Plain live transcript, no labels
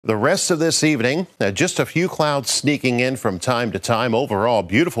The rest of this evening, just a few clouds sneaking in from time to time. Overall,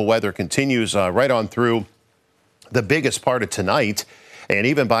 beautiful weather continues right on through the biggest part of tonight. And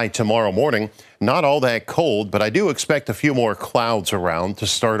even by tomorrow morning, not all that cold, but I do expect a few more clouds around to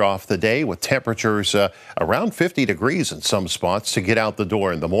start off the day with temperatures around 50 degrees in some spots to get out the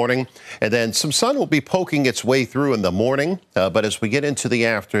door in the morning. And then some sun will be poking its way through in the morning. But as we get into the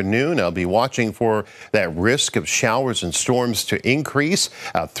afternoon, I'll be watching for that risk of showers and storms to increase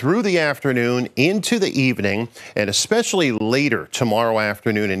through the afternoon into the evening, and especially later tomorrow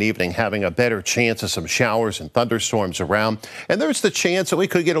afternoon and evening, having a better chance of some showers and thunderstorms around. And there's the chance that we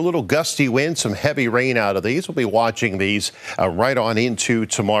could get a little gusty wind, some heavy rain out of these. We'll be watching these right on into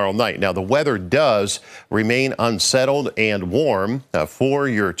tomorrow night. Now, the weather does remain unsettled and warm for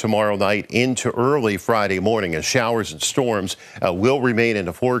your tomorrow night into early Friday morning, as showers and storms will remain in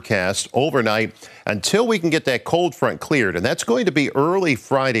the forecast overnight until we can get that cold front cleared. And that's going to be early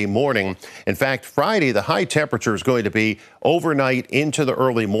Friday morning. In fact, Friday, the high temperature is going to be overnight into the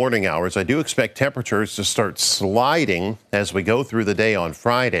early morning hours. I do expect temperatures to start sliding as we go through the day on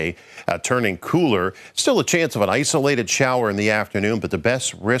Friday, turning cooler. Still a chance of an isolated shower in the afternoon, but the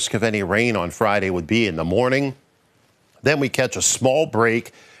best risk of any rain on Friday would be in the morning. Then we catch a small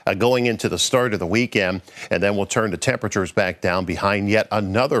break going into the start of the weekend, and then we'll turn the temperatures back down behind yet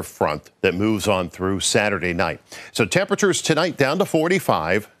another front that moves on through Saturday night. So temperatures tonight down to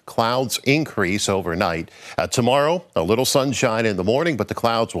 45. Clouds increase overnight. Tomorrow, a little sunshine in the morning, but the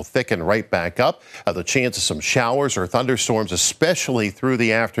clouds will thicken right back up. The chance of some showers or thunderstorms, especially through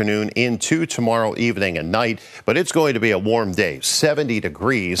the afternoon into tomorrow evening and night. But it's going to be a warm day, 70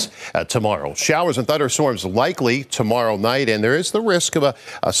 degrees tomorrow. Showers and thunderstorms likely tomorrow night, and there is the risk of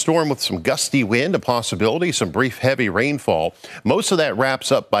a storm with some gusty wind, a possibility, some brief heavy rainfall. Most of that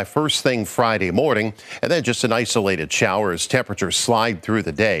wraps up by first thing Friday morning, and then just an isolated shower as temperatures slide through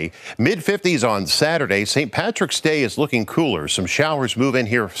the day. Mid-50s on Saturday. St. Patrick's Day is looking cooler. Some showers move in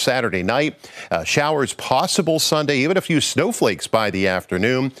here Saturday night. Showers possible Sunday, even a few snowflakes by the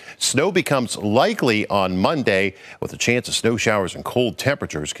afternoon. Snow becomes likely on Monday, with a chance of snow showers and cold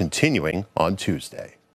temperatures continuing on Tuesday.